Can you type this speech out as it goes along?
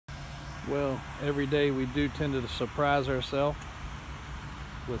Well, every day we do tend to surprise ourselves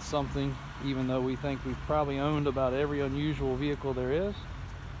with something, even though we think we've probably owned about every unusual vehicle there is.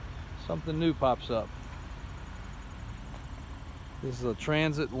 Something new pops up. This is a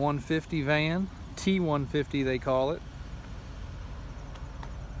Transit 150 van, T150 they call it.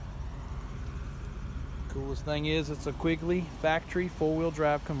 Coolest thing is it's a Quigley factory four-wheel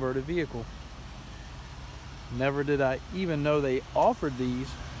drive converted vehicle. Never did I even know they offered these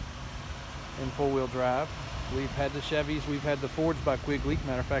in four-wheel drive. We've had the Chevys, we've had the Fords by Quigley.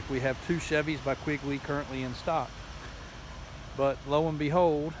 Matter of fact, we have 2 Chevys by Quigley currently in stock. But lo and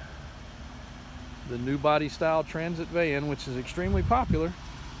behold, the new body style Transit van, which is extremely popular,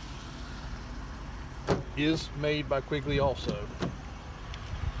 is made by Quigley also.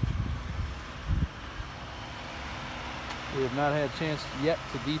 We have not had a chance yet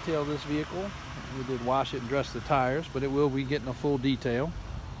to detail this vehicle. We did wash it and dress the tires, but it will be getting a full detail.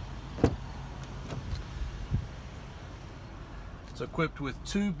 It's equipped with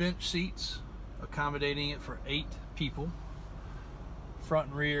 2 bench seats, accommodating it for 8 people. Front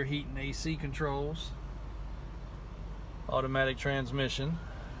and rear heat and AC controls. Automatic transmission.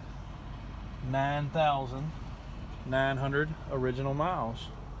 9,900 original miles.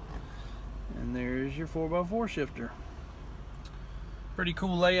 And there's your 4x4 shifter. Pretty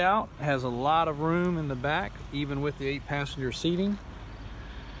cool layout. Has a lot of room in the back, even with the 8-passenger seating.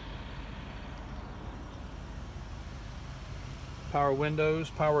 Power windows,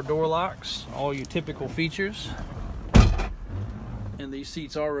 power door locks, all your typical features. And these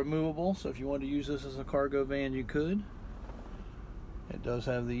seats are removable, so if you want to use this as a cargo van, you could. It does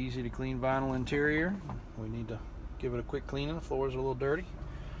have the easy to clean vinyl interior. We need to give it a quick cleaning. The floors are a little dirty.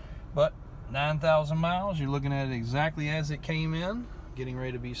 But 9,000 miles, you're looking at it exactly as it came in, getting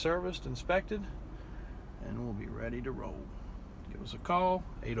ready to be serviced, inspected, and we'll be ready to roll. Give us a call,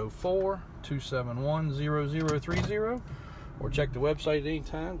 804-271-0030, or check the website at any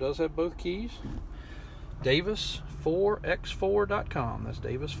time. Does have both keys. Davis4x4.com. That's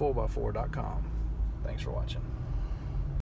Davis4x4.com. Thanks for watching.